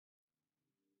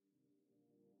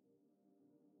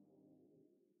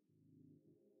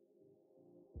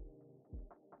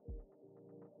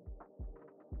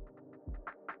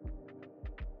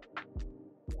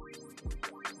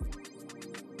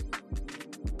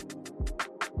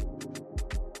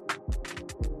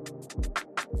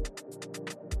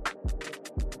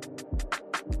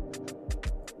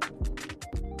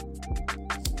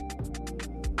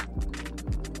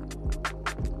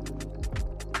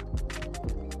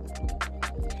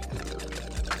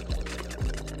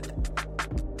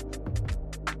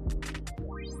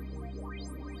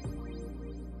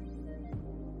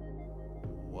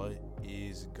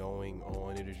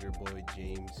your boy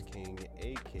James King,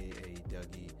 aka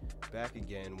Dougie, back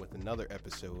again with another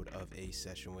episode of A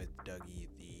Session with Dougie,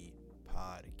 the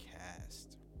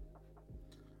podcast.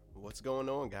 What's going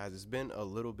on, guys? It's been a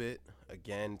little bit.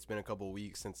 Again, it's been a couple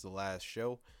weeks since the last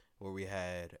show where we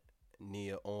had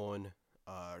Nia on,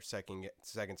 our second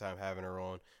time having her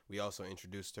on. We also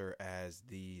introduced her as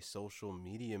the social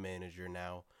media manager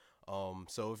now.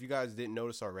 So if you guys didn't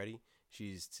notice already,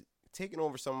 she's taken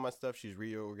over some of my stuff. She's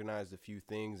reorganized a few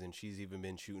things, and she's even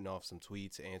been shooting off some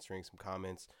tweets, answering some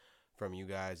comments from you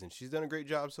guys, and she's done a great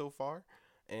job so far.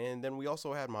 And then we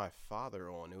also had my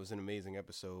father on. It was an amazing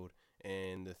episode,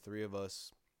 and the three of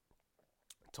us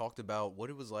talked about what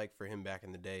it was like for him back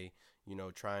in the day,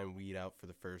 trying weed out for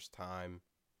the first time,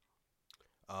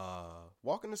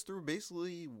 walking us through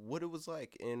basically what it was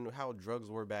like and how drugs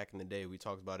were back in the day. We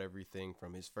talked about everything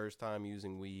from his first time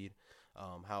using weed,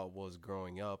 how it was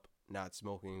growing up, not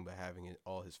smoking, but having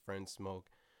all his friends smoke,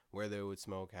 where they would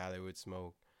smoke, how they would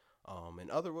smoke, and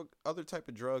other type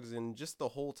of drugs, and just the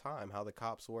whole time, how the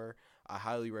cops were. I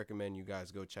highly recommend you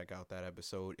guys go check out that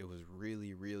episode. It was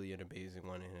really, really an amazing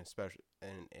one, and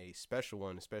a special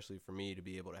one, especially for me to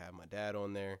be able to have my dad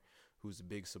on there, who's a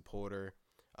big supporter.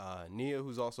 Nia,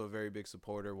 who's also a very big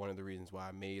supporter. One of the reasons why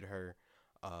I made her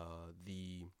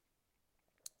the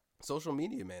social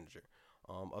media manager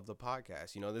of the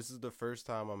podcast. This is the first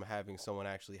time I'm having someone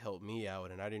actually help me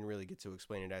out, and I didn't really get to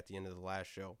explain it at the end of the last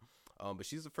show. But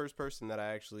she's the first person that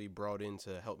I actually brought in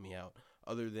to help me out,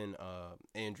 other than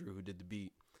Andrew, who did the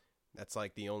beat. That's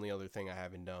like the only other thing I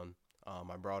haven't done.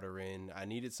 I brought her in. I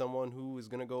needed someone who was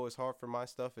going to go as hard for my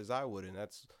stuff as I would, and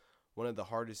that's one of the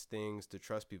hardest things to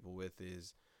trust people with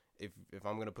is if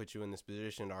I'm going to put you in this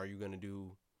position, are you going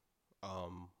to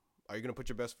put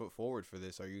your best foot forward for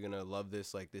this? Are you going to love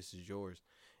this like this is yours?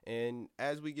 And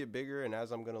as we get bigger and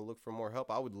as I'm going to look for more help,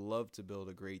 I would love to build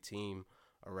a great team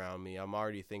around me. I'm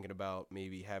already thinking about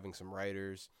maybe having some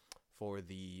writers for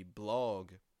the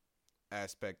blog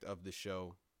aspect of the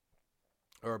show,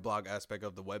 or a blog aspect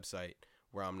of the website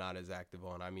where I'm not as active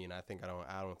on. I mean, I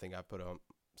don't think I put up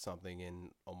something in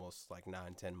almost like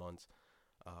 9-10 months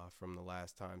from the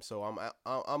last time. So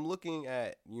I'm looking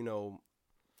at,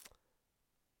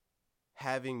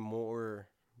 having more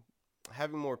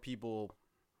people,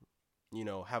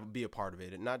 be a part of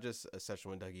it, and not just a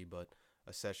session with Dougie, but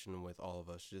a session with all of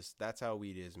us. Just that's how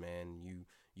weed is, man.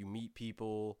 You meet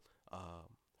people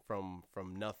from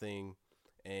nothing,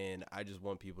 and I just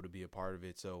want people to be a part of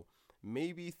it. So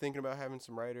maybe thinking about having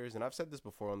some writers, and I've said this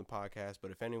before on the podcast,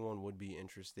 but if anyone would be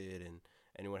interested and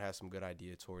anyone has some good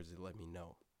idea towards it, let me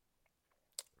know.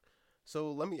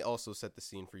 So let me also set the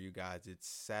scene for you guys. It's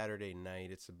Saturday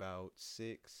night. It's about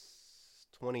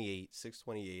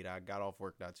 6:28. I got off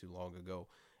work not too long ago,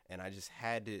 and I just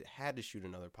had to shoot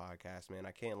another podcast, man.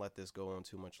 I can't let this go on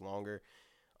too much longer.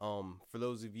 For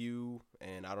those of you,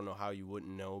 and I don't know how you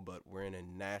wouldn't know, but we're in a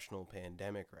national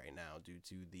pandemic right now due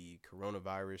to the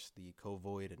coronavirus, the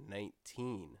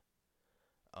COVID-19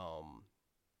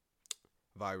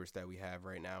 virus that we have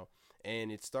right now.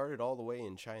 And it started all the way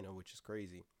in China, which is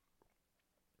crazy.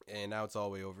 And now it's all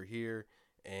the way over here.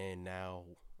 And now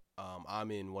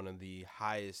I'm in one of the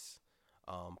highest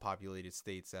populated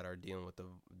states that are dealing with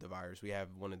the virus. We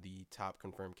have one of the top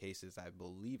confirmed cases, I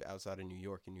believe, outside of New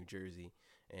York and New Jersey.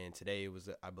 And today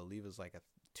I believe it was like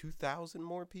 2,000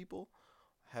 more people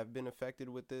have been affected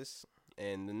with this.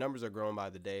 And the numbers are growing by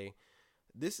the day.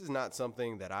 This is not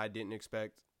something that I didn't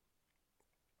expect.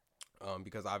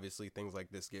 Because obviously things like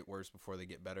this get worse before they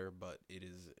get better, but it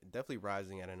is definitely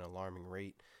rising at an alarming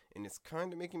rate, and it's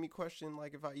kind of making me question,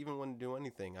 like, if I even want to do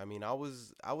anything. I mean, I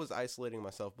was isolating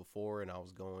myself before, and I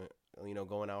was going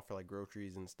out for like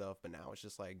groceries and stuff, but now it's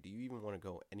just like, do you even want to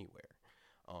go anywhere?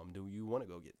 Do you want to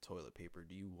go get toilet paper?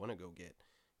 Do you want to go get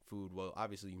food? Well,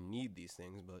 obviously you need these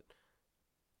things, but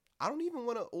I don't even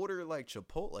want to order like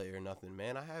Chipotle or nothing,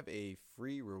 man. I have a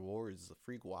free rewards, a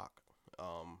free guac.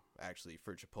 Actually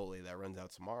for Chipotle that runs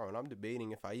out tomorrow, and I'm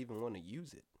debating if I even want to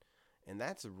use it, and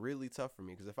that's really tough for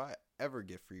me, because if I ever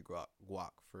get free guac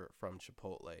from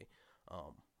Chipotle,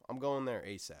 I'm going there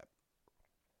ASAP.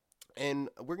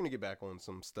 And we're gonna get back on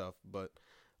some stuff, but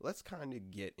let's kind of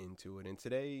get into it. And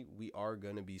today we are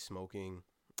gonna be smoking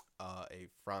a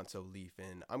Fronto leaf,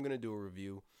 and I'm gonna do a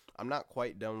review. I'm not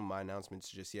quite done with my announcements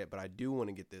just yet, but I do want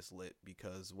to get this lit,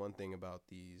 because one thing about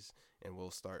these, and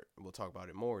we'll talk about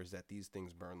it more, is that these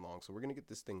things burn long. So we're gonna get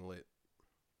this thing lit,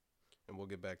 and we'll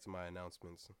get back to my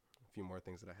announcements. A few more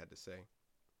things that I had to say.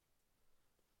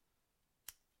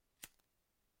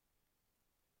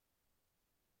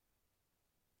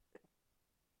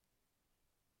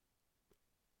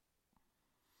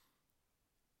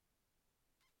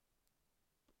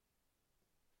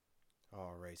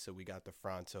 All right, so we got the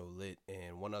Fronto lit,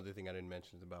 and one other thing I didn't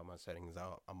mention about my settings,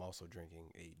 I'm also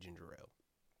drinking a ginger ale.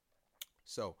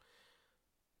 So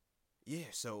yeah,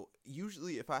 so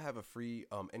usually if I have a free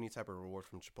any type of reward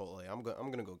from Chipotle, I'm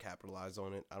gonna go capitalize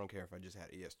on it. I don't care if I just had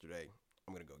it yesterday.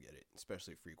 I'm gonna go get it,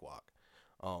 especially free guac.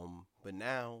 But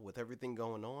now with everything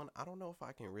going on, I don't know if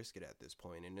I can risk it at this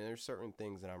point. And there's certain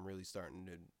things that I'm really starting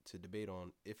to debate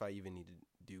on if I even need to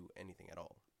do anything at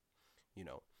all. You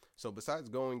know. So besides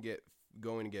going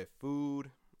to get food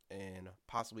and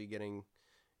possibly getting,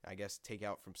 I guess,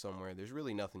 takeout from somewhere, there's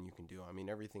really nothing you can do. I mean,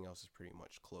 everything else is pretty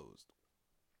much closed.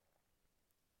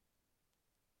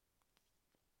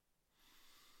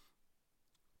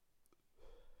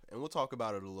 And we'll talk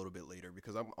about it a little bit later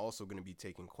because I'm also going to be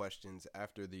taking questions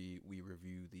after the we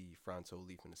review the Fronto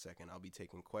leaf in a second. I'll be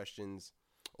taking questions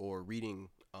or reading,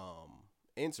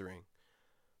 answering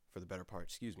for the better part.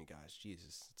 Excuse me, guys.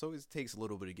 Jesus, it always takes a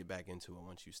little bit to get back into it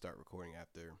once you start recording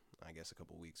after, I guess, a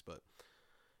couple weeks. But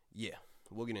yeah,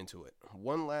 we'll get into it.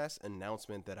 One last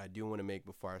announcement that I do want to make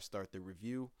before I start the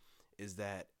review is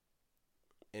that,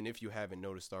 and if you haven't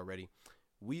noticed already,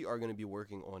 we are going to be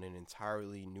working on an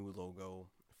entirely new logo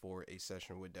for a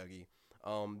session with Dougie.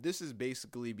 This is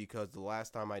basically because the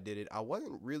last time I did it, I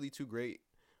wasn't really too great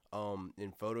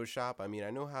in Photoshop. I mean, I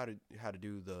know how to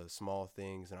do the small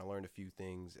things, and I learned a few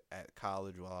things at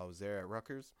college while I was there at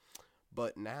Rutgers.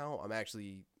 But now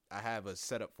I have a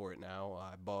setup for it now.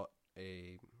 I bought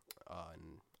an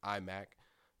iMac,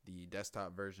 the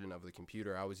desktop version of the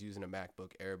computer. I was using a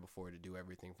MacBook Air before to do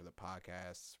everything for the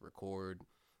podcasts, record,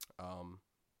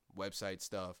 website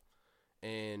stuff.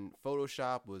 And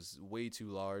Photoshop was way too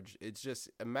large. It's just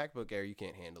a MacBook Air, you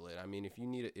can't handle it. I mean, if you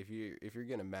need it, if you're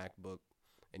getting a MacBook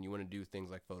and you want to do things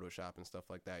like Photoshop and stuff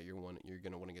like that, you're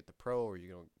gonna want to get the Pro, or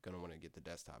you're gonna want to get the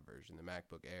desktop version, the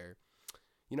MacBook Air.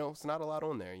 It's not a lot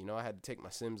on there. I had to take my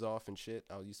Sims off and shit.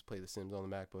 I used to play the Sims on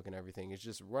the MacBook and everything. It's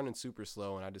just running super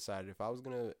slow, and I decided if I was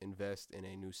gonna invest in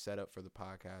a new setup for the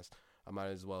podcast, I might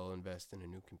as well invest in a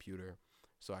new computer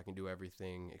so I can do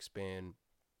everything, expand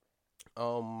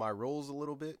my roles a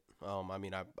little bit. I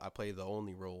mean, I play the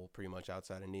only role pretty much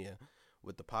outside of Nia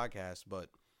with the podcast, but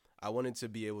I wanted to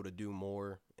be able to do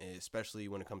more, especially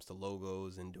when it comes to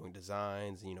logos and doing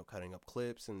designs, cutting up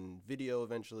clips and video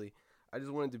eventually. I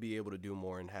just wanted to be able to do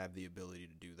more and have the ability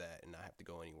to do that and not have to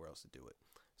go anywhere else to do it.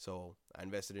 So I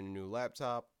invested in a new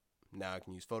laptop. Now I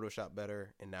can use Photoshop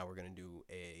better, and now we're going to do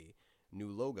a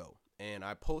new logo. And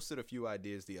I posted a few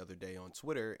ideas the other day on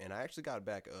Twitter, and I actually got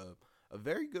back a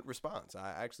very good response.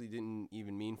 I actually didn't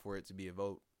even mean for it to be a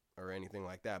vote or anything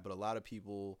like that, but a lot of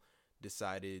people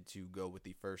decided to go with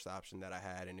the first option that I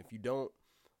had. And if you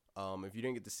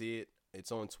didn't get to see it,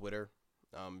 it's on Twitter.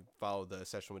 Follow the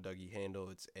Session with Dougie handle.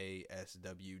 It's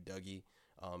ASW Dougie.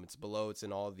 It's below. It's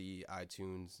in all the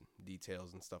iTunes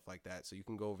details and stuff like that. So you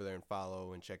can go over there and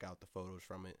follow and check out the photos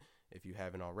from it if you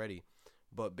haven't already.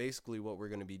 But basically what we're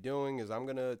going to be doing is I'm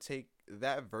going to take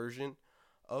that version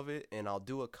of it, and I'll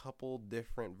do a couple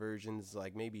different versions,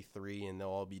 like maybe 3, and they'll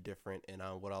all be different. And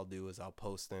what I'll do is I'll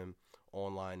post them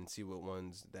online and see what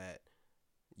ones that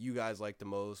you guys like the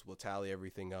most. We'll tally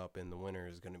everything up, and the winner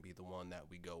is going to be the one that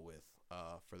we go with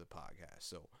for the podcast.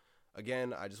 So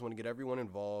again, I just want to get everyone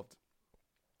involved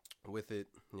with it,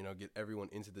 get everyone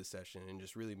into the session and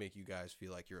just really make you guys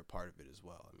feel like you're a part of it as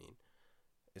well. I mean,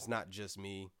 it's not just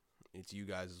me, it's you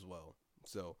guys as well.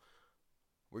 So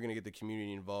we're going to get the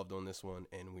community involved on this one,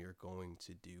 and we are going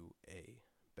to do a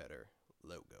better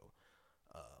logo.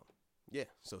 Yeah,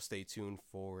 so stay tuned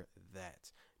for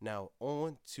that. Now,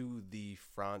 on to the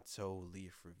Fronto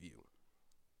Leaf review.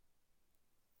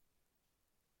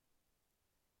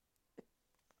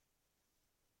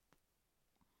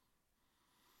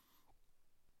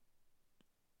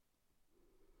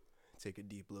 Take a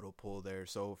deep little pull there.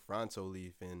 So, Fronto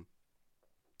Leaf, and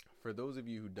for those of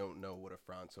you who don't know what a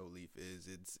Fronto Leaf is,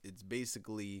 it's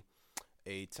basically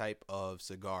a type of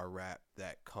cigar wrap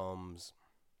that comes,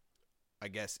 I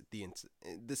guess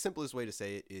the simplest way to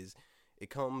say it is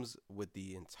it comes with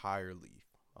the entire leaf.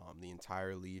 The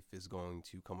entire leaf is going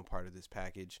to come a part of this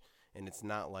package, and it's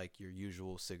not like your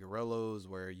usual cigarillos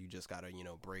where you just gotta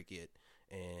break it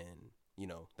and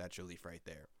that's your leaf right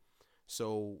there.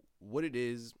 So what it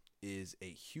is a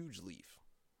huge leaf.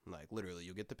 Like literally,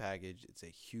 you'll get the package. It's a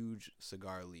huge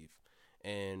cigar leaf,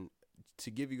 and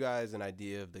to give you guys an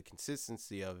idea of the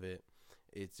consistency of it,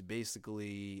 it's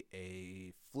basically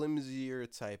a flimsier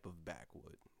type of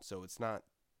backwood. So it's not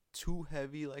too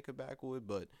heavy like a backwood,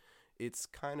 but it's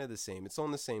kind of the same. It's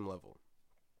on the same level.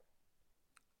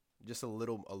 Just a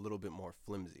little bit more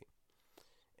flimsy.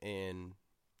 And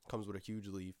comes with a huge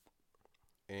leaf.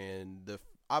 And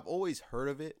I've always heard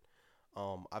of it.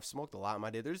 I've smoked a lot in my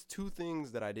day. There's two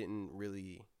things that I didn't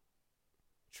really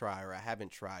try or I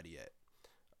haven't tried yet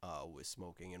with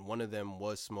smoking, and one of them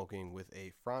was smoking with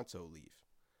a Fronto leaf.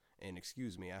 And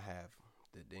excuse me, I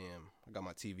got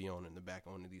my TV on in the back.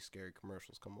 One of these scary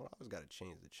commercials come on. I always got to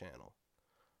change the channel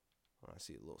when I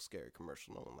see a little scary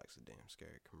commercial. No one likes a damn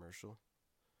scary commercial.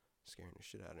 Scaring the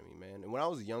shit out of me, man. And when I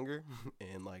was younger,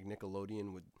 and like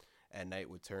Nickelodeon would at night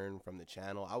would turn from the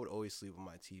channel, I would always sleep with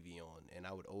my TV on, and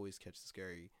I would always catch the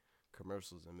scary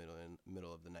commercials in the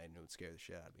middle of the night, and it would scare the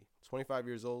shit out of me. 25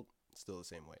 years old, still the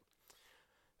same way.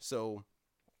 So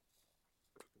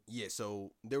yeah,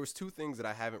 so there was two things that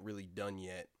I haven't really done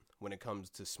yet when it comes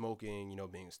to smoking,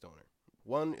 being a stoner.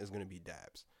 One is going to be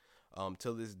dabs.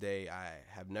 Till this day, I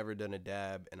have never done a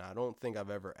dab, and I don't think I've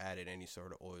ever added any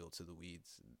sort of oil to the weed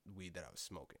that I was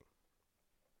smoking.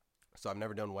 So I've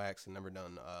never done wax and never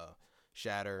done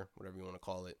shatter, whatever you want to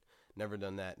call it. Never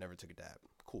done that, never took a dab.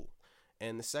 Cool.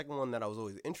 And the second one that I was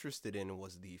always interested in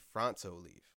was the Fronto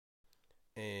leaf.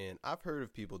 And I've heard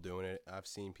of people doing it. I've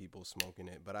seen people smoking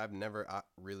it, but I've never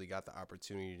really got the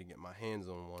opportunity to get my hands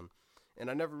on one. And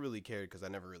I never really cared because I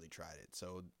never really tried it.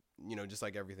 So, just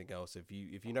like everything else, if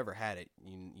you never had it,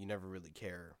 you never really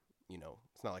care.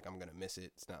 It's not like I'm going to miss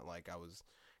it. It's not like I was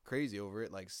crazy over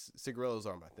it. Like cigarillos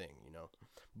are my thing,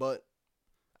 But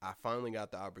I finally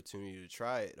got the opportunity to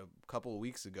try it a couple of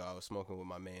weeks ago. I was smoking with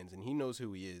my mans, and he knows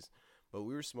who he is. But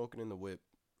we were smoking in the whip.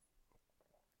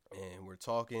 And we're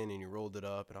talking, and he rolled it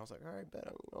up, and I was like, all right, bet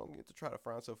I'm get to try the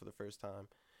Fronto for the first time.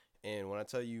 And when I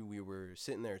tell you, we were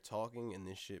sitting there talking, and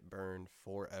this shit burned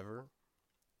forever.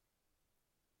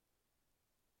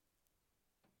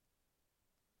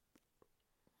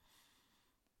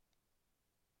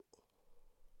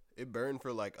 It burned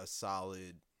for like a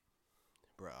solid,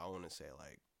 bro, I want to say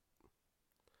like,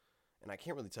 and I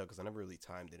can't really tell because I never really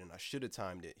timed it, and I should have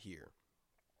timed it here.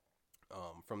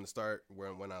 From the start,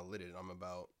 when I lit it, I'm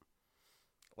about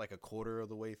like a quarter of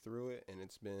the way through it, and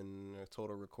it's been a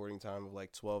total recording time of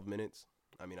like 12 minutes.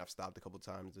 I mean, I've stopped a couple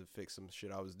times to fix some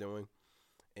shit I was doing,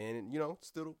 and it's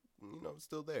still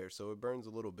there, so it burns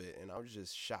a little bit, and I was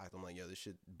just shocked. I'm like, yo, this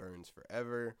shit burns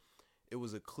forever. It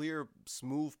was a clear,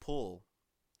 smooth pull,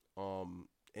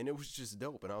 and it was just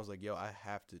dope, and I was like, yo, I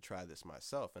have to try this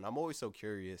myself. And I'm always so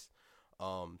curious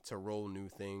to roll new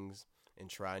things and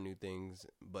try new things,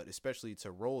 but especially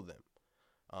to roll them.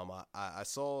 I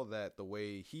saw that the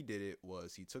way he did it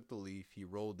was he took the leaf, he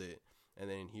rolled it, and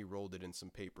then he rolled it in some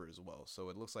paper as well. So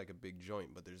it looks like a big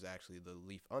joint, but there's actually the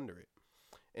leaf under it.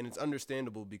 And it's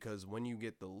understandable because when you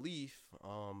get the leaf,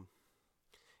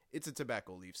 it's a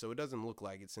tobacco leaf, so it doesn't look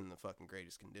like it's in the fucking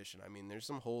greatest condition. I mean, there's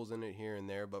some holes in it here and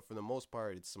there, but for the most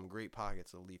part, it's some great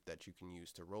pockets of leaf that you can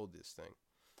use to roll this thing.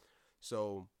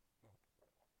 So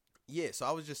yeah, so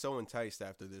I was just so enticed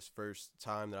after this first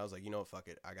time that I was like, fuck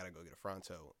it, I gotta go get a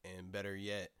Fronto. And better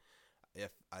yet,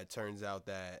 if it turns out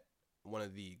that one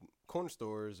of the corner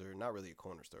stores, or not really a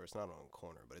corner store, it's not on a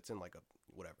corner, but it's in like a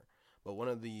whatever, but one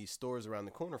of the stores around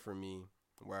the corner from me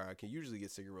where I can usually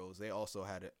get cigarillos, they also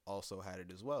had it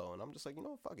as well. And I'm just like,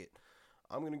 fuck it,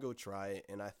 I'm gonna go try it.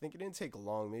 And I think it didn't take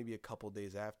long, maybe a couple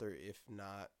days after, if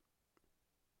not,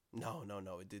 no,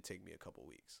 it did take me a couple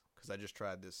weeks because I just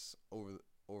tried this over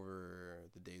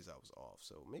the days I was off.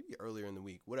 So maybe earlier in the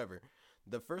week, whatever.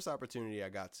 The first opportunity I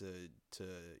got to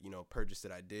purchase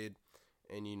it, I did.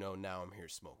 And now I'm here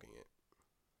smoking it.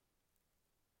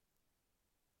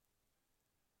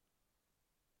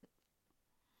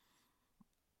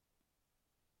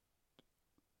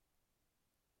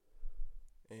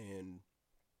 And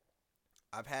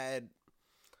I've had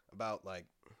about like,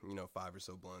 5 or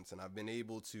so blunts, and I've been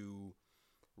able to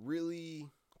really,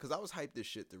 because I was hyped as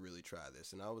shit to really try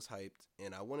this, and I was hyped,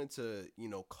 and I wanted to,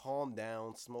 calm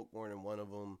down, smoke more than one of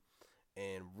them,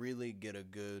 and really get a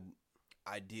good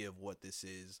idea of what this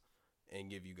is,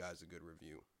 and give you guys a good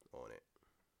review on it.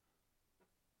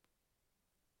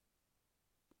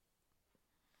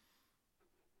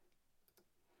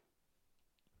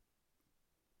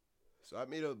 So I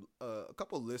made a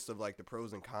couple lists of like the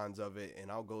pros and cons of it,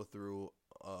 and I'll go through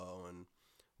on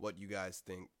what you guys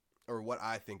think or what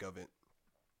I think of it.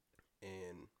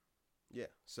 And yeah,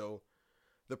 so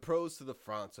the pros to the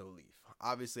Fronto leaf.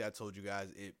 Obviously, I told you guys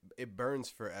it burns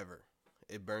forever.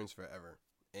 It burns forever,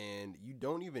 and you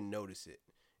don't even notice it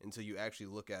until you actually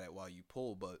look at it while you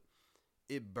pull. But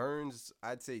it burns,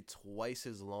 I'd say, twice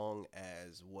as long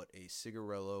as what a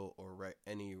cigarillo or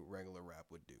any regular wrap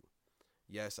would do.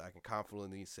 Yes, I can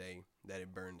confidently say that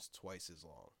it burns twice as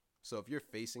long. So if you're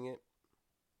facing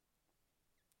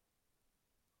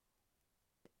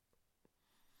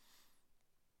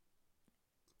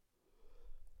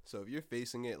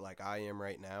it, like I am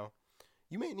right now,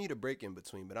 You may need a break in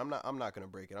between, but I'm not gonna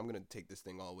break it. I'm gonna take this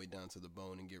thing all the way down to the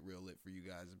bone and get real lit for you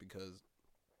guys because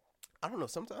I don't know.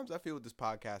 Sometimes I feel with this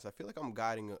podcast, I feel like I'm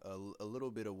guiding a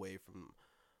little bit away from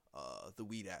the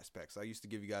weed aspects. I used to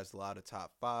give you guys a lot of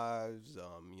top fives,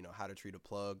 how to treat a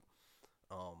plug,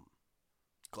 um,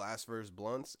 glass versus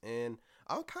blunts, and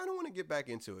I kind of want to get back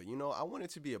into it. I want it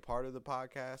to be a part of the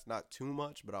podcast, not too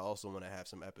much, but I also want to have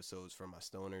some episodes for my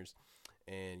stoners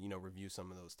and review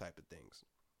some of those type of things.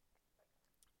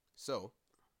 So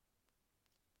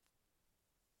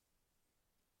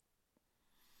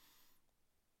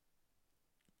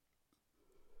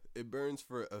it burns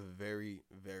for a very,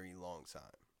 very long time.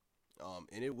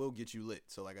 And it will get you lit.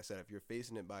 So like I said, if you're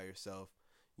facing it by yourself,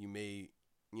 you may,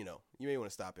 you may want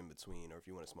to stop in between, or if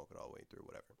you want to smoke it all the way through,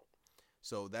 whatever.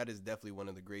 So that is definitely one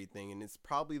of the great things, and it's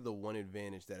probably the one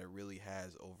advantage that it really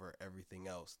has over everything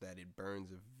else, that it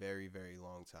burns a very, very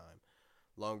long time,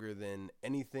 longer than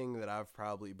anything that I've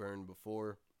probably burned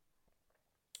before.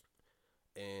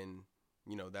 And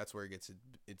that's where it gets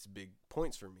its big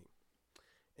points for me.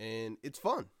 And it's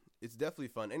fun. It's definitely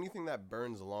fun. Anything that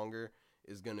burns longer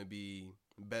is going to be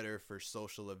better for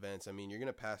social events. I mean, you're going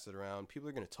to pass it around. People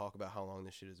are going to talk about how long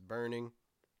this shit is burning.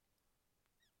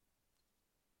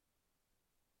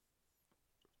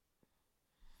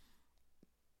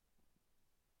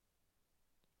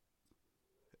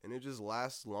 And it just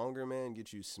lasts longer, man,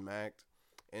 gets you smacked.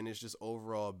 And it's just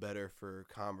overall better for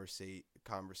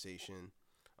conversation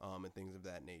and things of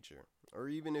that nature. Or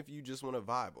even if you just want to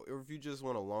vibe, or if you just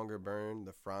want a longer burn,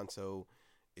 the Fronto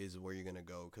is where you're gonna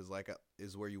go,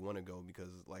 is where you want to go, because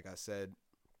like I said,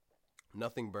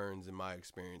 nothing burns in my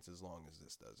experience as long as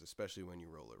this does, especially when you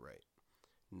roll it right.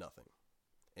 Nothing.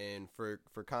 And for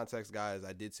context, guys,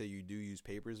 I did say you do use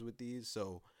papers with these,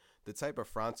 so the type of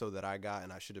Fronto that I got,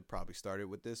 and I should have probably started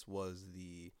with this, was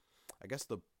the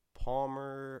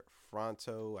Palmer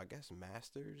Fronto,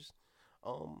 Masters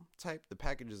type. The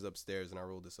package is upstairs, and I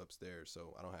rolled this upstairs,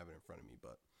 so I don't have it in front of me,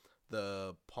 but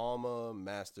the Palma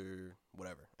Master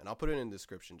whatever, and I'll put it in the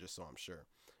description just so I'm sure.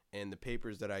 And the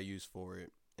papers that I use for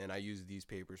it, and I use these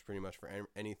papers pretty much for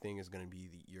anything, is going to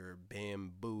be your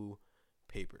bamboo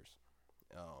papers.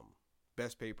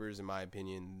 Best papers in my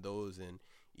opinion. Those and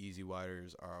easy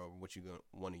widers are what you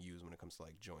want to use when it comes to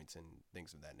like joints and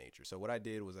things of that nature. So what I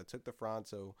did was I took the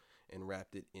Fronto and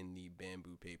wrapped it in the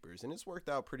bamboo papers, and it's worked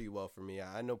out pretty well for me.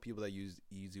 I know people that use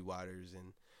easy widers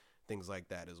and things like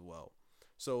that as well.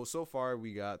 So far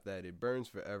we got that it burns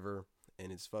forever,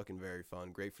 and it's fucking very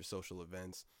fun, great for social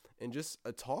events, and just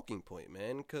a talking point,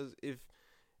 man. Because if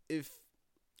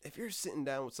you're sitting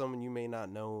down with someone you may not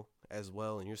know as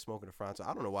well, and you're smoking a Fronto,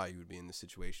 I don't know why you would be in this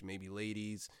situation. Maybe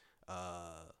ladies,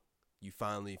 you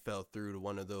finally fell through to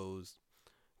one of those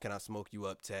 "can I smoke you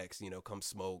up" texts, come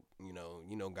smoke.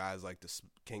 Guys like to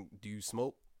do you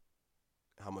smoke?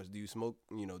 How much do you smoke?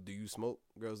 Do you smoke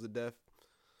girls to death?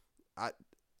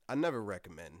 I never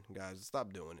recommend, guys,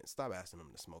 stop doing it. Stop asking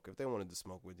them to smoke. If they wanted to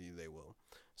smoke with you, they will.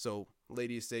 So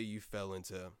ladies, say you fell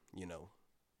into,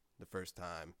 the first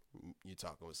time you're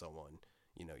talking with someone,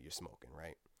 you're smoking,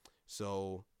 right?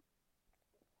 So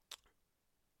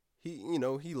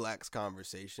he lacks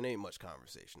conversation. Ain't much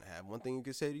conversation to have. One thing you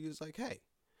could say to you is like, hey,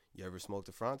 you ever smoked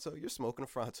a Fronto? You're smoking a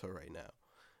Fronto right now.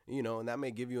 And that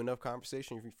may give you enough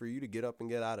conversation for you to get up and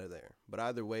get out of there. But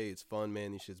either way, it's fun,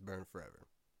 man. These shits burn forever.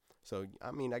 So,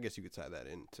 I guess you could tie that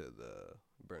into the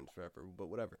burns forever, but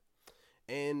whatever.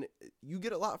 And you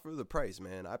get a lot for the price,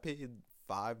 man. I paid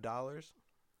 $5.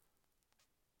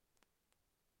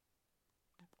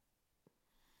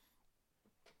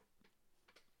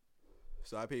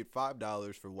 So I paid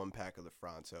 $5 for one pack of the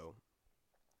Fronto.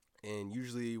 And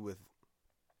usually with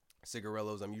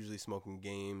cigarillos, I'm usually smoking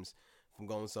games. If I'm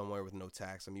going somewhere with no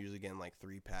tax, I'm usually getting like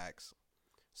 3 packs.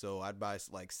 So I'd buy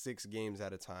like 6 games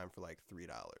at a time for like $3,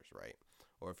 right?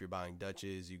 Or if you're buying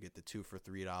Dutches, you get the 2 for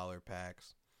 $3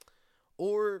 packs.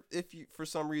 Or if you, for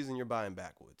some reason, you're buying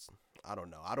backwoods. I don't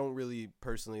know. I don't really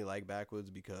personally like backwoods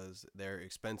because they're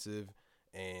expensive,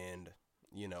 and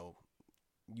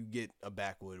you get a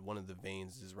backwood, one of the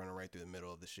veins is running right through the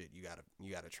middle of the shit. You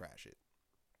gotta trash it.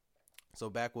 So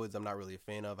backwoods, I'm not really a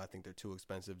fan of. I think they're too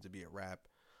expensive to be a wrap,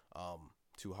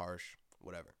 too harsh,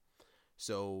 whatever.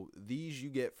 So these you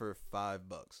get for $5.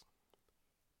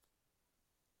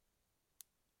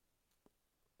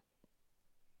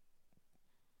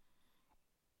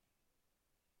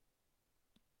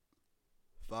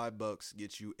 $5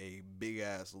 gets you a big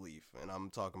ass leaf, and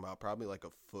I'm talking about probably like a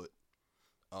foot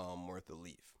worth of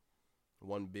leaf.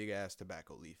 One big ass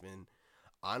tobacco leaf. And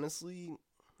honestly,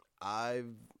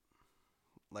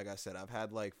 like I said, I've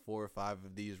had like 4 or 5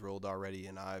 of these rolled already,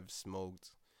 and I've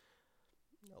smoked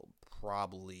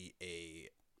probably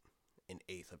an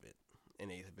eighth of it. An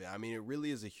eighth of it. I mean, it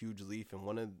really is a huge leaf, and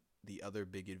one of the other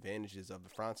big advantages of the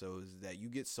Fronto is that you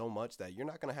get so much that you're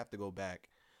not gonna have to go back.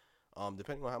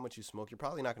 Depending on how much you smoke, you're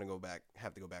probably not gonna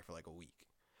have to go back for like a week,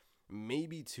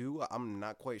 maybe two. I'm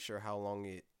not quite sure how long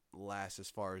it lasts as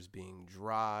far as being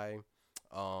dry,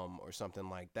 or something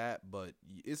like that, but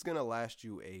it's gonna last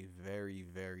you a very,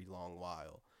 very long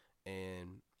while,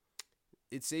 and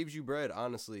it saves you bread,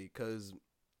 honestly, because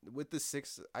with the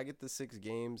six, I get the 6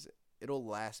 games. It'll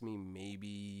last me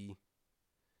maybe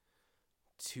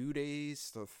 2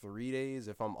 days to 3 days.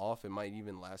 If I'm off, it might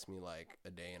even last me like a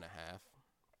day and a half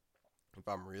if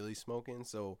I'm really smoking.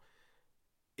 So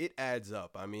it adds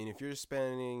up. I mean, if you're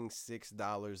spending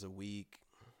 $6 a week,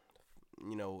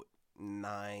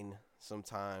 9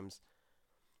 sometimes.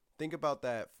 Think about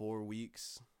that 4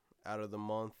 weeks out of the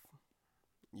month.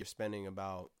 You're spending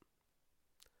about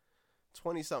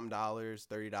 20 something dollars,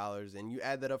 $30, and you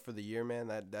add that up for the year, man,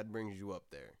 that brings you up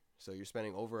there. So you're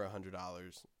spending over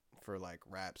 $100 for like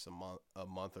wraps a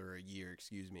month or a year,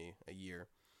 a year.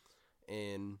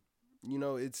 And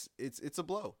it's a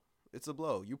blow. It's a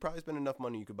blow. You probably spend enough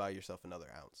money you could buy yourself another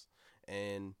ounce.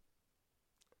 And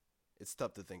it's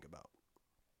tough to think about.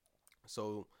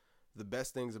 So the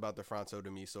best things about the Fronto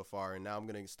to me so far, and now I'm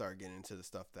going to start getting into the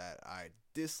stuff that I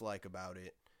dislike about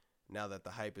it now that the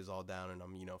hype is all down and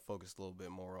I'm, focused a little bit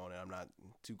more on it. I'm not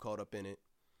too caught up in it,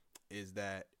 is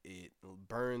that it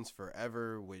burns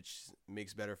forever, which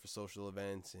makes better for social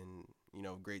events and,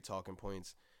 great talking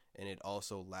points. And it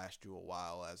also lasts you a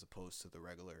while as opposed to the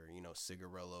regular,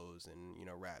 cigarillos and,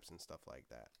 wraps and stuff like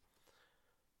that.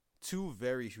 Two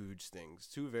very huge things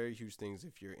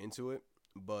if you're into it.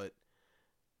 But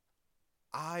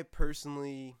I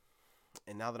personally,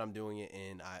 and now that I'm doing it,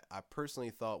 and I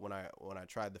personally thought when I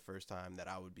tried the first time that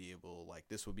I would be able, like,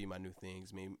 this would be my new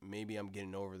things. Maybe I'm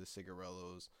getting over the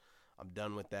cigarillos. I'm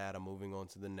done with that. I'm moving on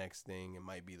to the next thing. It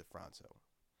might be the Fronto.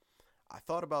 I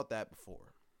thought about that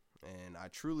before, and I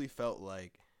truly felt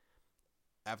like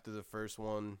after the first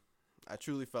one,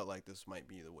 this might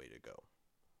be the way to go.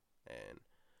 And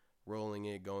rolling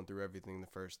it, going through everything the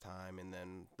first time, and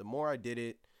then the more I did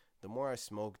it, the more I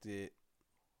smoked it,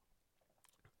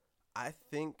 I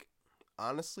think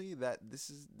honestly that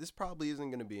this probably isn't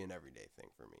going to be an everyday thing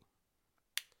for me.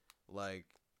 Like,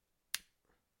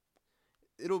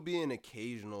 it'll be an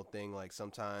occasional thing. Like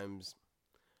sometimes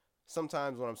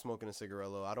when I'm smoking a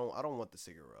cigarillo, I don't want the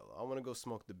cigarillo. I want to go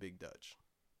smoke the Big Dutch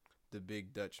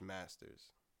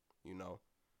Masters,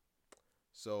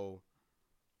 So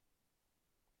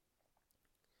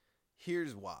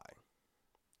here's why.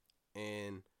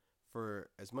 And for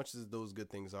as much as those good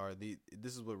things are,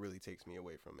 this is what really takes me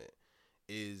away from it,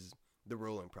 is the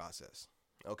rolling process.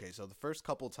 Okay, so the first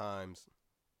couple times,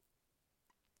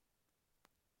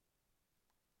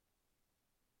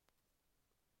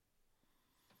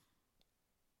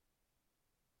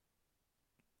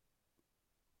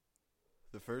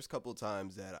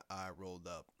 that I rolled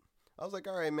up, I was like,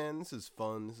 all right, man, this is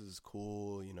fun. This is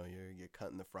cool. You're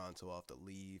cutting the Fronto off the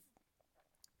leaf,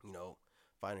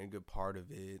 finding a good part of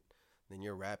it. Then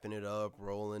you're wrapping it up,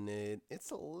 rolling it.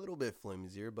 It's a little bit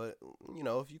flimsier, but,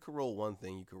 if you could roll one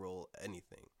thing, you could roll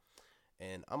anything.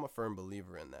 And I'm a firm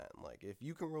believer in that. Like, if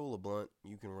you can roll a blunt,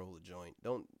 you can roll a joint.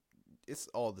 It's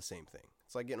all the same thing.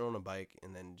 It's like getting on a bike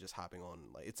and then just hopping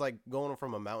on. Like, it's like going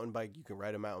from a mountain bike. You can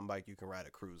ride a mountain bike. You can ride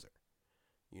a cruiser.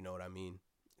 You know what I mean?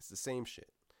 It's the same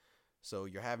shit. So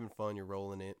you're having fun. You're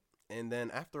rolling it. And then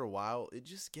after a while, it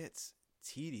just gets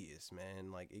tedious,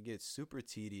 man. Like, it gets super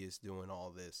tedious doing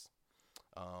all this.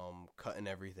 Cutting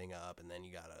everything up, and then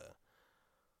you gotta,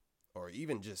 or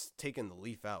even just taking the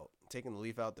leaf out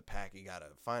the pack. You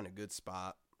gotta find a good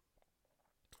spot.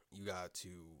 You got to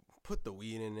put the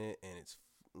weed in it, and it's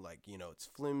like, it's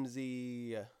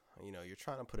flimsy. You're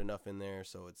trying to put enough in there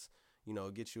so it's,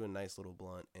 it gets you a nice little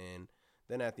blunt. And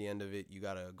then at the end of it, you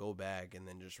gotta go back and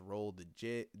then just roll the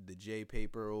J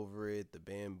paper over it, the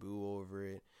bamboo over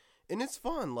it. And it's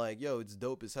fun. Like, it's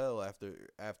dope as hell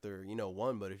after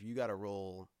one. But if you got to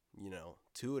roll,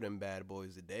 2 of them bad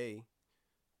boys a day,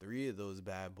 3 of those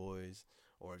bad boys,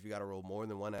 or if you got to roll more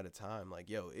than one at a time, like,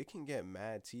 it can get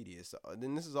mad tedious.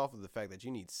 Then this is off of the fact that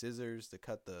you need scissors to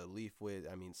cut the leaf with.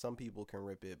 I mean, some people can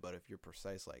rip it, but if you're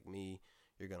precise like me,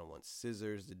 you're going to want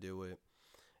scissors to do it.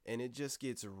 And it just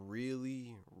gets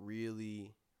really,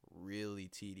 really, really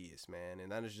tedious, man.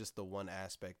 And that is just the one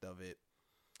aspect of it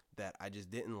that I just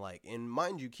didn't like. And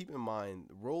mind you, keep in mind,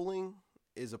 rolling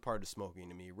is a part of smoking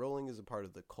to me. Rolling is a part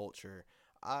of the culture.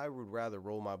 I would rather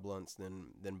roll my blunts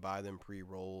than buy them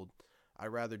pre-rolled. I'd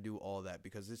rather do all that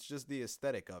because it's just the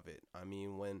aesthetic of it. I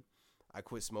mean, when I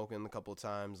quit smoking a couple of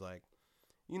times, like,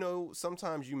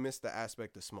 sometimes you miss the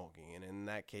aspect of smoking. And in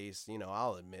that case,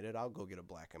 I'll admit it. I'll go get a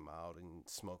black and mild and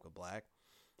smoke a black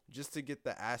just to get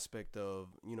the aspect of,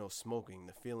 smoking,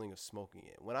 the feeling of smoking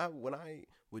it. When I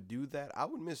would do that, I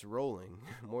would miss rolling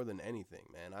more than anything,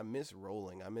 man. I miss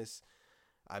rolling. I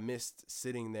missed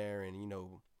sitting there and,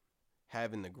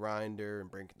 having the grinder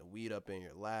and breaking the weed up in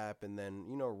your lap and then,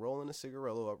 rolling a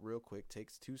cigarillo up real quick.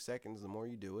 Takes 2 seconds the more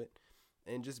you do it.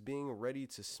 And just being ready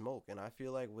to smoke. And I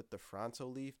feel like with the Fronto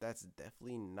leaf, that's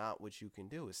definitely not what you can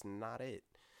do. It's not it.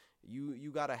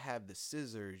 You got to have the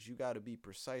scissors. You got to be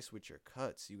precise with your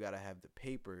cuts. You got to have the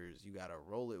papers. You got to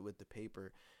roll it with the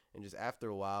paper. And just after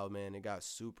a while, man, it got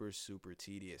super, super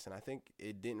tedious. And I think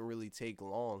it didn't really take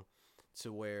long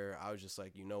to where I was just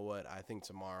like, you know what? I think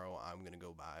tomorrow I'm going to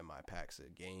go buy my packs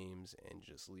of games and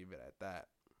just leave it at that.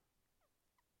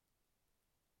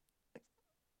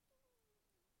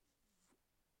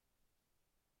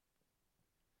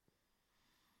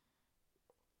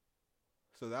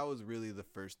 So that was really the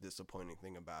first disappointing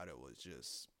thing about it, was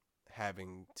just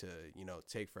having to,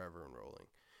 take forever enrolling.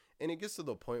 And it gets to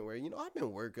the point where, I've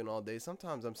been working all day.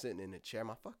 Sometimes I'm sitting in a chair,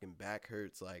 my fucking back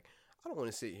hurts. Like, I don't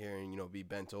want to sit here and, be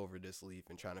bent over this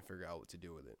leaf and trying to figure out what to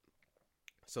do with it.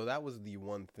 So that was the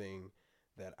one thing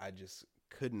that I just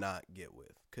could not get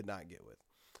with.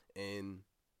 And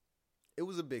it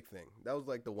was a big thing. That was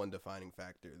like the one defining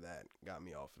factor that got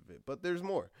me off of it. But there's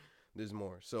more.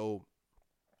 So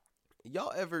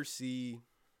y'all ever see,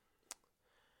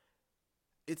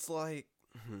 it's like,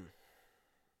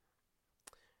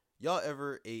 y'all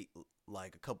ever ate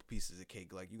like a couple pieces of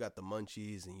cake, like you got the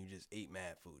munchies and you just ate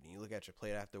mad food and you look at your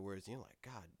plate afterwards and you're like,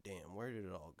 God damn, where did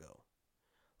it all go?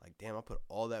 Like, damn, I put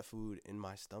all that food in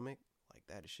my stomach. Like,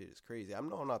 that shit is crazy. I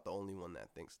know I'm not the only one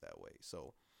that thinks that way.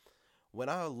 So when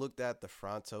I looked at the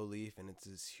Fronto leaf, and it's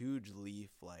this huge leaf,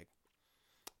 like,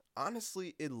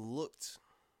 honestly, it looked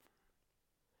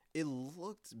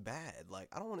bad. Like,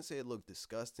 I don't want to say it looked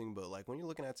disgusting, but like when you're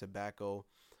looking at tobacco,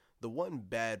 the one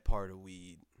bad part of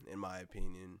weed, in my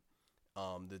opinion,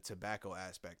 the tobacco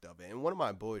aspect of it. And one of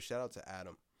my boys, shout out to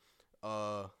Adam,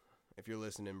 if you're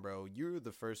listening, bro, you're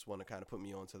the first one to kind of put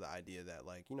me onto the idea that,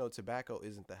 like, tobacco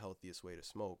isn't the healthiest way to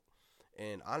smoke.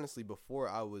 And honestly, before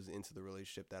I was into the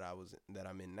relationship that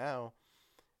I'm in now,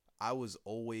 I was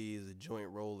always a joint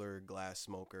roller, glass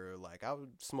smoker. Like, I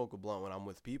would smoke a blunt when I'm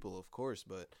with people, of course,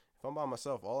 but if I'm by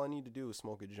myself, all I need to do is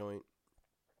smoke a joint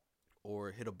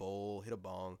or hit a bowl, hit a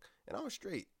bong, and I was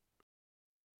straight.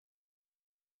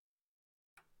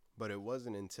 But it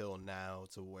wasn't until now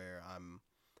to where I'm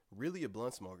really a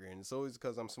blunt smoker, and it's always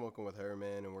because I'm smoking with her,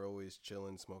 man, and we're always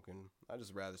chilling, smoking. I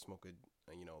just rather smoke a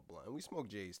blunt. And we smoke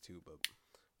J's too, but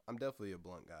I'm definitely a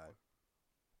blunt guy.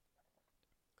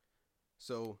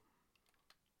 So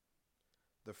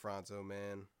the Fronto,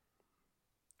 man,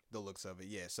 the looks of it,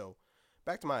 yeah. So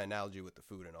back to my analogy with the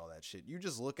food and all that shit. You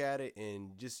just look at it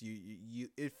and just you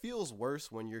it feels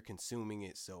worse when you're consuming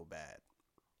it so bad.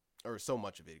 Or so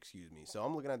much of it, excuse me. So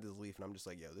I'm looking at this leaf and I'm just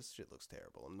like, yo, this shit looks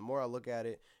terrible. And the more I look at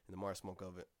it and the more I smoke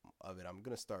of it, I'm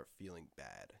gonna start feeling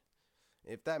bad.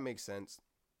 If that makes sense.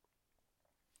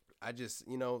 I just,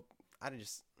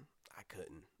 I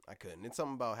couldn't. It's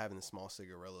something about having the small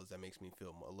cigarillos that makes me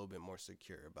feel a little bit more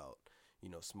secure about,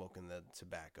 smoking the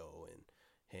tobacco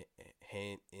and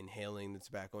inhaling the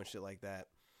tobacco and shit like that.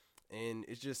 And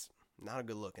it's just not a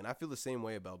good look. And I feel the same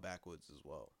way about backwoods as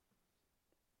well.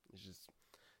 It's just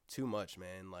too much,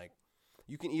 man. Like,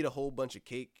 you can eat a whole bunch of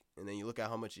cake and then you look at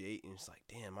how much you ate and it's like,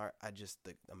 damn,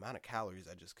 the amount of calories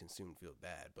I just consumed feel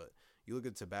bad. But you look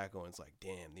at tobacco and it's like,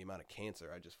 damn, the amount of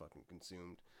cancer I just fucking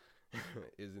consumed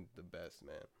isn't the best,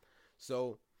 man.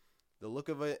 So the look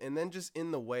of it, and then just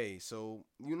in the way. So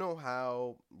you know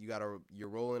how you're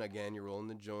rolling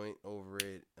the joint over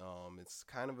it. It's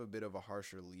kind of a bit of a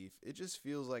harsher leaf. It just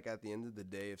feels like at the end of the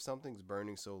day, if something's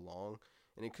burning so long,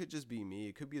 and it could just be me,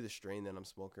 it could be the strain that I'm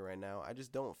smoking right now, I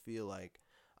just don't feel like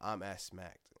I'm as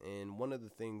smacked. And one of the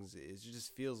things is it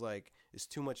just feels like it's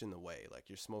too much in the way. Like,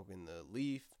 you're smoking the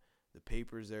leaf, the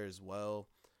paper's there as well.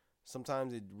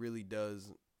 Sometimes it really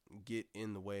does get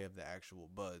in the way of the actual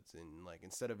buds, and like,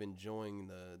 instead of enjoying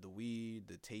the weed,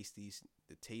 the taste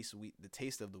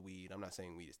of the weed. I'm not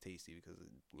saying weed is tasty, because it,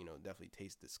 definitely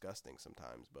tastes disgusting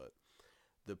sometimes, but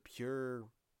the pure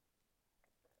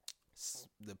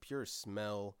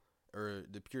smell, or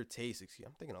the pure taste, excuse,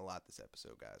 I'm thinking a lot this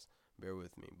episode, guys, bear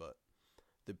with me, but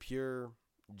the pure,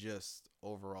 just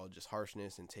overall just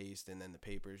harshness and taste, and then the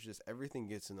papers, just everything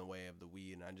gets in the way of the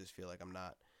weed, and I just feel like I'm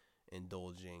not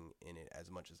indulging in it as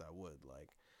much as I would. Like,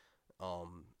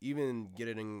 even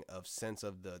getting a sense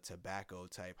of the tobacco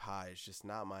type high is just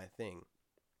not my thing.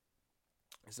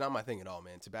 It's not my thing at all,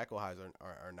 man. Tobacco highs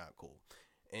are not cool.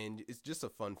 And it's just a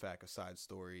fun fact, a side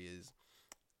story is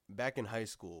back in high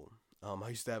school, I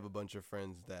used to have a bunch of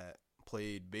friends that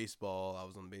played baseball. I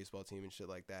was on the baseball team and shit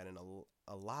like that. And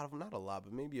a lot of them, not a lot,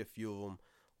 but maybe a few of them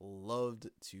loved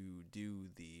to do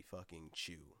the fucking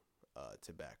chew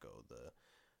tobacco, the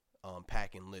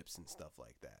packing lips and stuff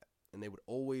like that. And they would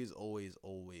always, always,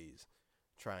 always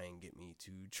try and get me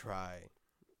to try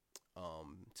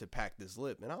to pack this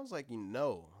lip. And I was like,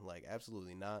 no, like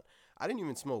absolutely not. I didn't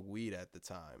even smoke weed at the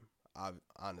time,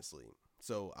 honestly.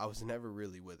 So I was never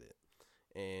really with it.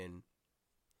 And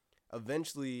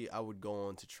eventually I would go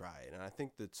on to try it. And I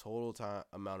think the total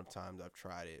amount of times I've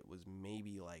tried it was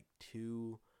maybe like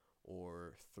 2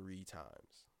 or 3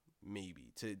 times.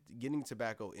 Maybe. To getting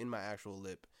tobacco in my actual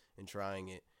lip and trying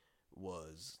it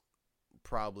was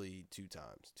probably 2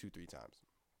 times, 2-3 times.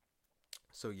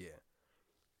 So yeah,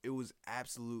 it was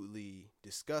absolutely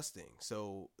disgusting.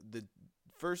 So the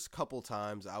first couple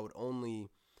times I would only,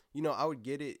 I would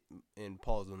get it, and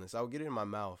pause on this, I would get it in my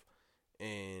mouth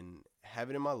and have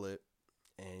it in my lip,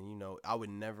 and I would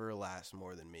never last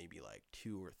more than maybe like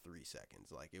 2 or 3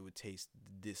 seconds. Like it would taste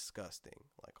disgusting,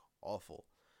 like awful.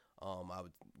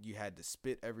 You had to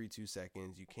spit every 2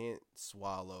 seconds. You can't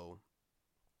swallow.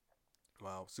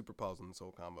 Wow, super pause on this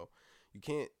whole combo. You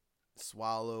can't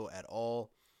swallow at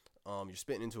all. You're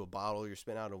spitting into a bottle, you're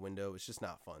spitting out a window. It's just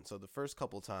not fun. So the first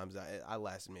couple times I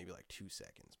lasted maybe like 2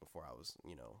 seconds before I was,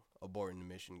 aborting the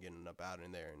mission, getting up out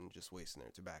in there and just wasting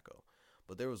their tobacco.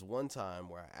 But there was one time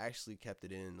where I actually kept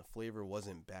it in and the flavor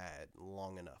wasn't bad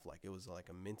long enough. Like it was like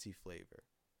a minty flavor.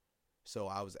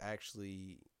 So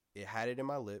it had it in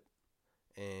my lip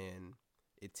and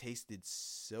it tasted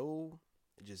so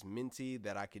just minty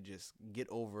that I could just get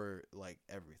over like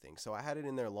everything. So I had it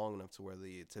in there long enough to where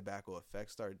the tobacco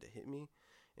effect started to hit me,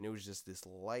 and it was just this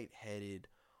lightheaded,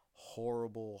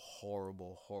 horrible,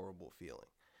 horrible, horrible feeling.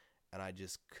 And I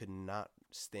just could not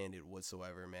stand it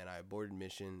whatsoever, man. I aborted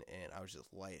mission and I was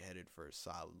just lightheaded for a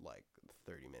solid like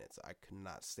 30 minutes. I could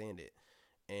not stand it.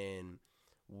 And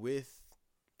with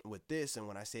this, and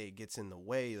when I say it gets in the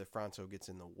way, the Fronto gets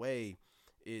in the way,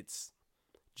 it's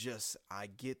just, I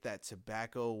get that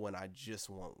tobacco when I just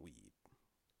want weed.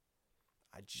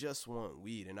 I just want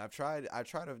weed. And I try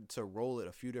to roll it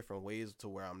a few different ways to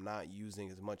where I'm not using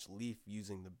as much leaf,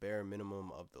 using the bare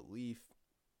minimum of the leaf.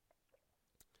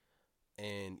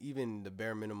 And even the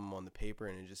bare minimum on the paper,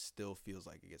 and it just still feels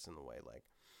like it gets in the way. Like,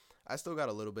 I still got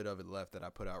a little bit of it left that I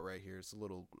put out right here. It's a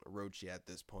little roachy at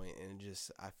this point, and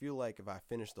I feel like if I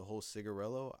finished the whole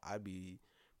cigarello, I'd be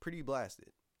pretty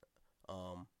blasted.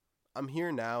 I'm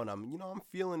here now, and I'm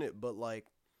feeling it, but like,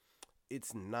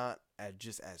 it's not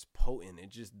as potent. It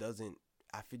just doesn't.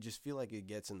 Just feel like it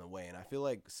gets in the way, and I feel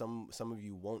like some of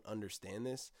you won't understand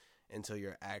this until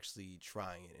you're actually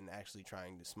trying it and actually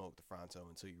trying to smoke the Fronto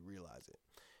until you realize it.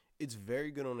 It's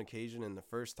very good on occasion, and the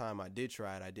first time I did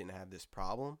try it, I didn't have this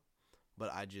problem.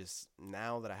 But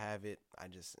now that I have it,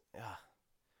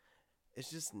 it's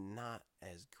just not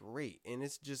as great. And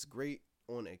it's just great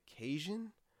on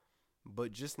occasion,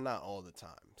 but just not all the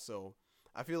time. So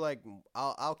I feel like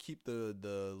I'll keep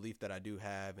the leaf that I do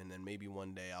have, and then maybe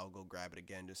one day I'll go grab it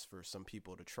again just for some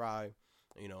people to try.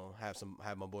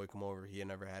 Have my boy come over. He had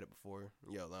never had it before.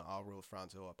 I'll roll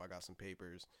Fronto up. I got some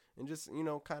papers, and just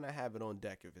kind of have it on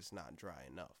deck if it's not dry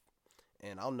enough.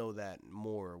 And I'll know that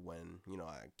more when,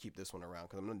 I keep this one around,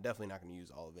 because I'm definitely not going to use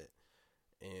all of it,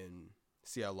 and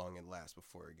see how long it lasts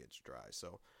before it gets dry.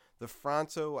 So the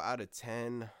Fronto out of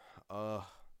 10, I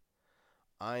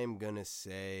am going to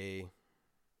say,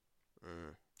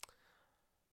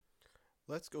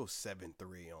 let's go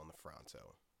 7.3 on the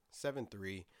Fronto.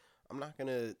 7.3. I'm not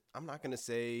going to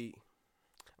say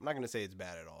it's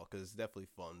bad at all, because it's definitely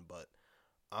fun, but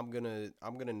I'm going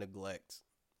to neglect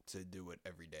to do it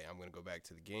every day. I'm going to go back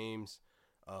to the games.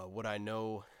 What I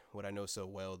know so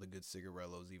well, the good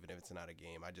cigarellos, even if it's not a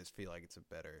game, I just feel like it's a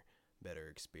better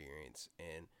experience,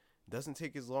 and it doesn't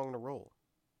take as long to roll,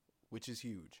 which is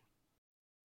huge.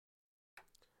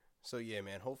 So yeah,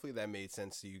 man, hopefully that made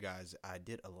sense to you guys. I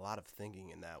did a lot of thinking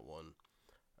in that one.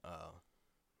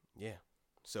 Yeah.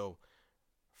 So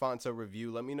Fronto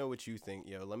review. Let me know what you think.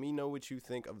 Let me know what you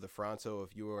think of the Fronto.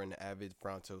 If you are an avid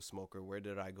Fronto smoker, where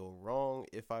did I go wrong?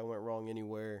 If I went wrong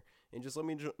anywhere, and just let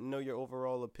me know your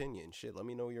overall opinion. Let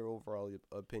me know your overall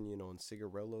opinion on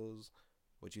cigarellos,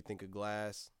 what you think of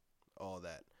glass, all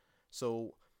that.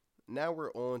 So now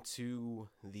we're on to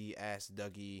the Ask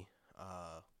Dougie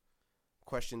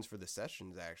questions for the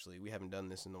sessions. Actually, we haven't done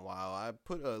this in a while. I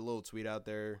put a little tweet out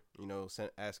there,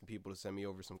 asking people to send me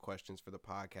over some questions for the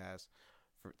podcast,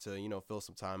 to fill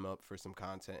some time up for some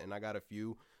content, and I got a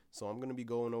few. So I'm going to be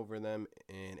going over them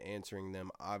and answering them,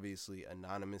 obviously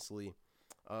anonymously.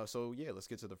 So yeah, let's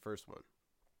get to the first one.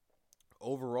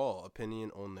 Overall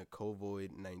opinion on the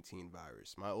COVID-19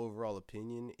 virus. My overall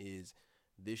opinion is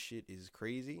this shit is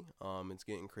crazy. It's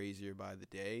getting crazier by the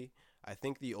day. I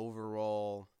think the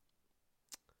overall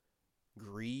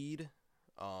greed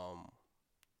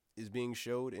is being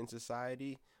showed in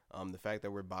society. The fact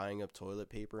that we're buying up toilet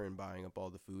paper and buying up all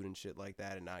the food and shit like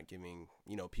that, and not giving,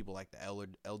 people like the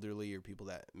elderly or people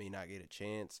that may not get a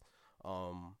chance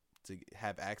to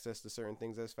have access to certain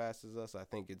things as fast as us. I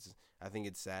think it's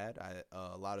sad.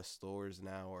 A lot of stores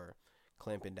now are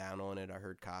clamping down on it. I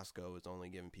heard Costco is only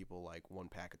giving people like 1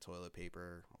 pack of toilet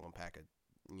paper, 1 pack of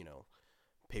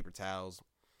paper towels,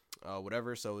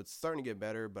 whatever. So it's starting to get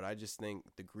better, but I just think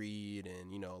the greed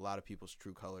and a lot of people's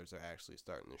true colors are actually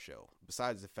starting to show.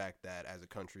 Besides the fact that as a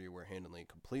country we're handling it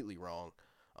completely wrong,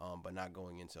 but not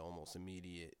going into almost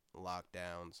immediate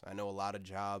lockdowns. I know a lot of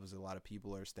jobs, a lot of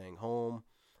people are staying home.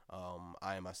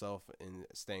 I myself am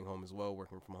staying home as well,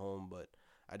 working from home, but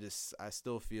I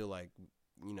still feel like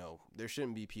there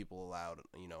shouldn't be people allowed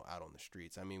out on the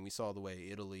streets. I mean, we saw the way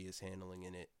Italy is handling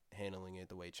it,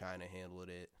 the way China handled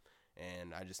it.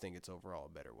 And I just think it's overall a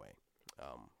better way.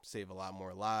 Save a lot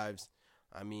more lives.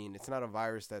 I mean, it's not a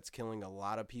virus that's killing a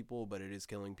lot of people, but it is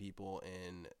killing people.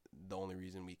 And the only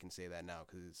reason we can say that now,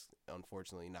 because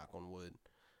unfortunately, knock on wood,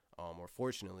 or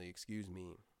fortunately, excuse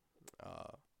me,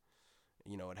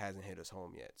 it hasn't hit us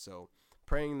home yet. So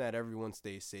praying that everyone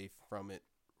stays safe from it.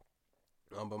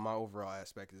 But my overall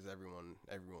aspect is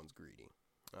everyone's greedy.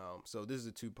 So this is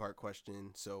a 2-part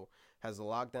question. So has the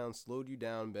lockdown slowed you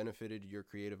down, benefited your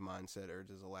creative mindset, or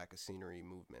does a lack of scenery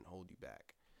movement hold you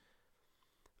back?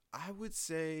 I would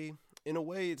say in a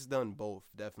way it's done both,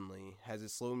 definitely. Has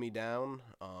it slowed me down?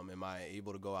 Am I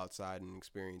able to go outside and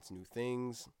experience new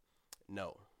things?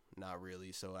 No, not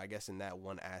really. So I guess in that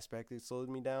one aspect it slowed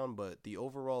me down, but the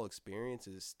overall experience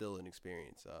is still an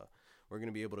experience. We're going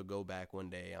to be able to go back one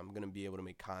day. I'm going to be able to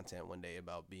make content one day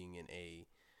about being in a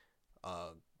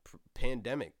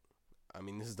pandemic. I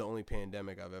mean, this is the only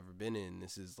pandemic I've ever been in.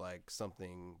 This is like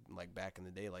something like back in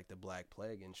the day, like the Black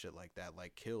Plague and shit like that,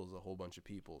 like kills a whole bunch of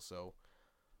people. So,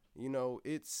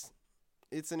 it's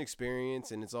an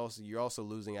experience, and you're also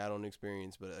losing out on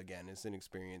experience. But again, it's an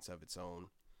experience of its own,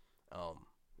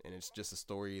 and it's just a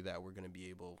story that we're gonna be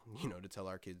able, to tell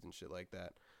our kids and shit like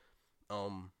that.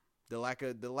 The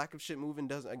lack of shit moving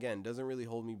doesn't really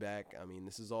hold me back. I mean,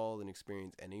 this is all an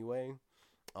experience anyway.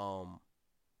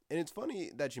 And it's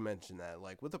funny that you mentioned that,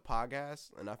 like with the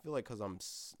podcast, and I feel like because I'm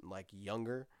like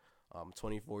younger,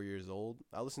 24 years old,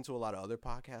 I listen to a lot of other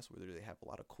podcasts where they have a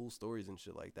lot of cool stories and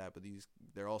shit like that, but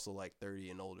they're also like 30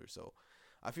 and older. So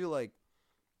I feel like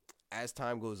as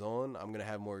time goes on, I'm going to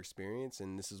have more experience,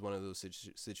 and this is one of those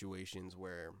situations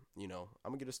where, I'm going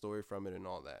to get a story from it and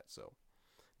all that. So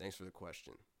thanks for the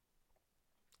question.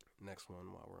 Next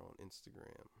one while we're on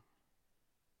Instagram.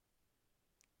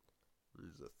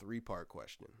 This is a 3-part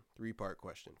question.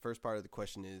 First part of the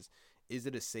question is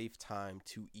it a safe time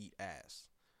to eat ass?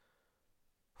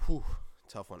 Whew,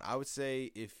 tough one. I would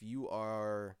say if you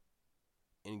are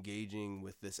engaging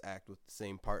with this act with the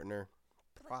same partner,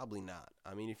 probably not.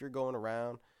 I mean, if you're going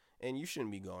around, and you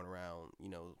shouldn't be going around,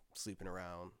 sleeping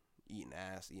around, eating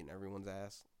everyone's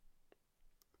ass.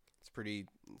 It's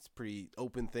pretty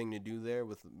open thing to do there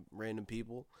with random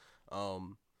people.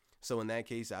 So in that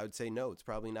case, I would say no. It's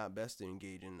probably not best to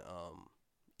engage in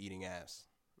eating ass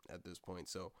at this point.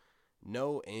 So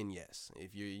no and yes.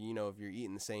 If you're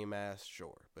eating the same ass,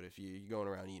 sure. But if you're going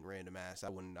around eating random ass, I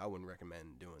wouldn't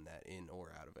recommend doing that in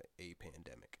or out of a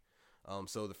pandemic.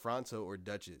 So the Fronto or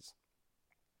Dutches.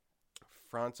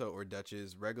 Regular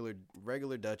Dutches.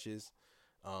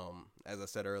 As I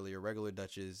said earlier, regular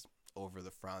Dutches over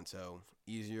the Fronto.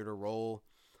 Easier to roll.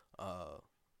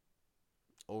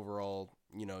 Overall,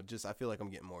 just I feel like I'm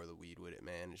getting more of the weed with it,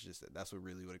 man. It's just that's what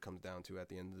it comes down to at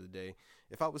the end of the day.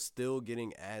 If I was still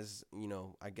getting as,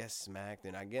 I guess smacked,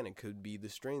 and again, it could be the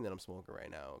strain that I'm smoking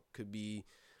right now. It could be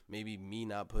maybe me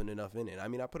not putting enough in it. I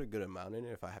mean, I put a good amount in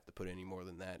it. If I have to put any more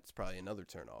than that, it's probably another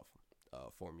turnoff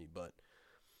for me. But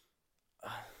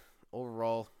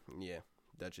overall, yeah,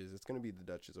 Dutches. It's going to be the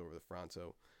Dutches over the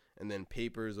Fronto. And then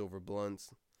papers over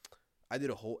blunts. I did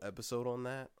a whole episode on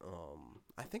that.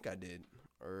 I think I did.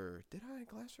 Or did I?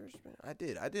 Glass first? I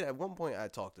did. At one point, I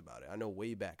talked about it. I know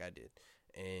way back I did.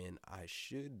 And I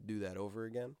should do that over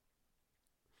again.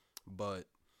 But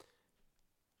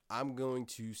I'm going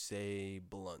to say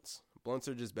blunts. Blunts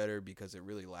are just better because it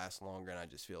really lasts longer, and I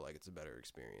just feel like it's a better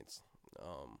experience.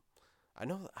 I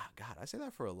know, God, I say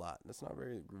that for a lot. That's not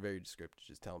very, very descriptive,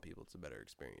 just telling people it's a better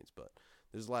experience. But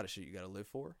there's a lot of shit you got to live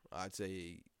for. I'd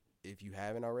say if you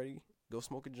haven't already, go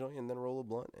smoke a joint and then roll a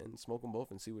blunt and smoke them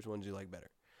both and see which ones you like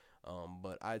better.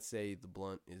 But I'd say the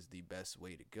blunt is the best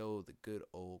way to go. The good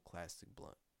old classic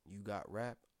blunt. You got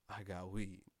rap, I got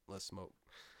weed. Let's smoke.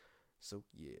 So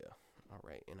yeah, all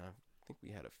right. And I think we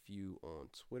had a few on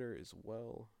Twitter as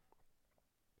well.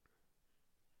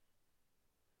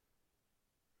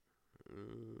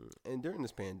 And during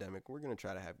this pandemic, we're gonna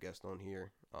try to have guests on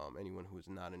here. Anyone who is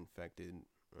not infected,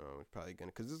 is probably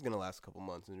gonna, because this is gonna last a couple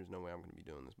months, and there's no way I'm gonna be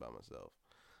doing this by myself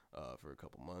for a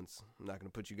couple months. I'm not gonna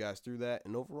put you guys through that.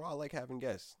 And overall, I like having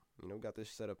guests. Got this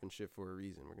set up and shit for a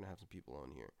reason. We're gonna have some people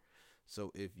on here.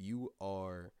 So if you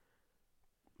are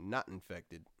not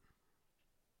infected,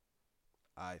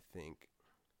 I think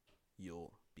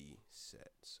you'll be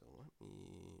set. So let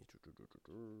me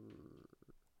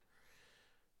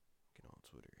get on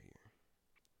Twitter here.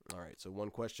 All right. So one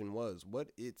question was, what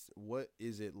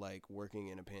is it like working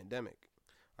in a pandemic?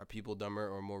 Are people dumber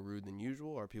or more rude than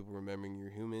usual? Are people remembering you're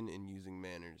human and using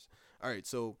manners? All right.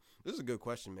 So this is a good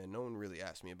question, man. No one really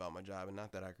asked me about my job, and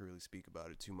not that I could really speak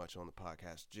about it too much on the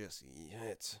podcast just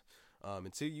yet.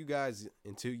 Until you guys,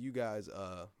 get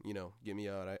me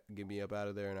up out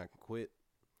of there and I can quit,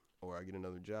 or I get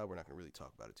another job, we're not gonna really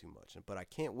talk about it too much. But I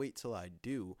can't wait till I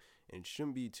do, and it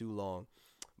shouldn't be too long.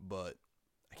 But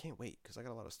I can't wait because I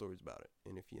got a lot of stories about it,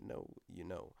 and if you know, you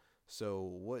know. So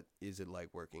what is it like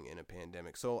working in a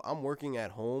pandemic? So I'm working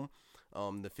at home.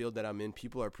 The field that I'm in,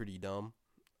 people are pretty dumb.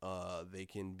 They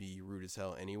can be rude as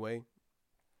hell anyway.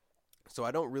 So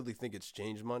I don't really think it's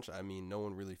changed much. I mean, no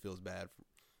one really feels bad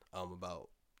about,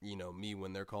 me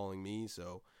when they're calling me.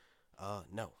 So,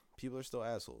 no, people are still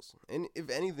assholes. And if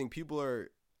anything, people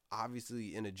are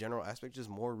obviously in a general aspect just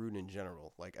more rude in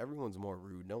general. Like, everyone's more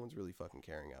rude. No one's really fucking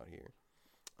caring out here.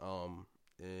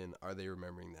 And are they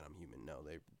remembering that I'm human? No,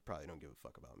 they probably don't give a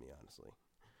fuck about me, honestly.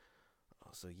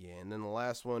 So yeah, and then the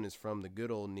last one is from the good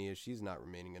old Nia. She's not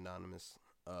remaining anonymous.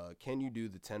 Can you do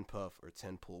the 10 puff or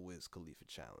 10 pull Wiz Khalifa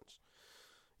challenge?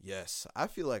 Yes, I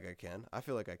feel like I can.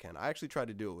 I actually tried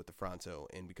to do it with the Fronto,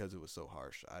 and because it was so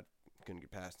harsh, I couldn't get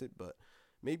past it. But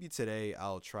maybe today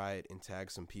I'll try it and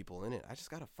tag some people in it. I just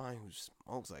gotta find who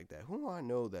smokes like that. Who do I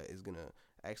know that is gonna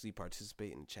actually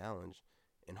participate in the challenge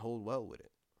and hold well with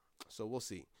it? So we'll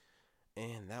see.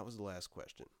 And that was the last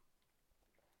question.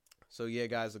 So yeah,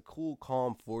 guys, a cool,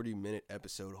 calm 40-minute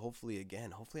episode. Hopefully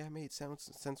I made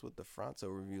sense with the Fronto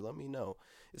review. Let me know.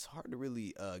 It's hard to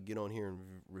really get on here and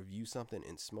review something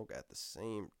and smoke at the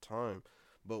same time,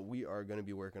 but we are going to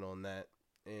be working on that,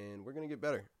 and we're going to get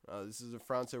better. This is a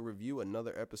Fronto review,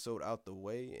 another episode out the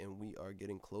way, and we are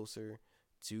getting closer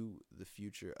to the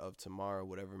future of tomorrow,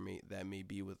 whatever that may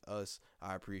be with us.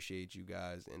 I appreciate you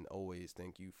guys, and always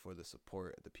thank you for the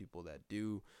support, the people that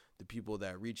do, the people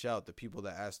that reach out, the people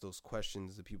that ask those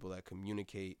questions, the people that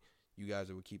communicate. You guys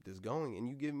are what keep this going, and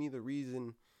you give me the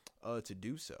reason to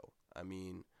do so. I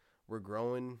mean, we're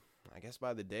growing. I guess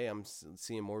by the day, I'm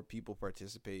seeing more people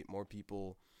participate, more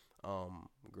people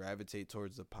gravitate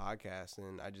towards the podcast,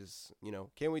 and I just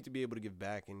can't wait to be able to give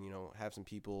back and have some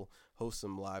people host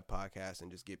some live podcasts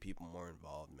and just get people more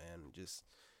involved, man. Just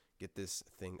get this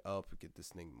thing up, get this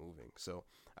thing moving. So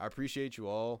I appreciate you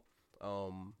all.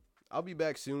 I'll be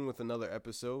back soon with another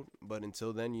episode, but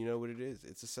until then, you know what it is.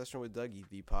 It's a session with Dougie,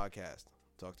 the podcast.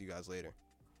 Talk to you guys later.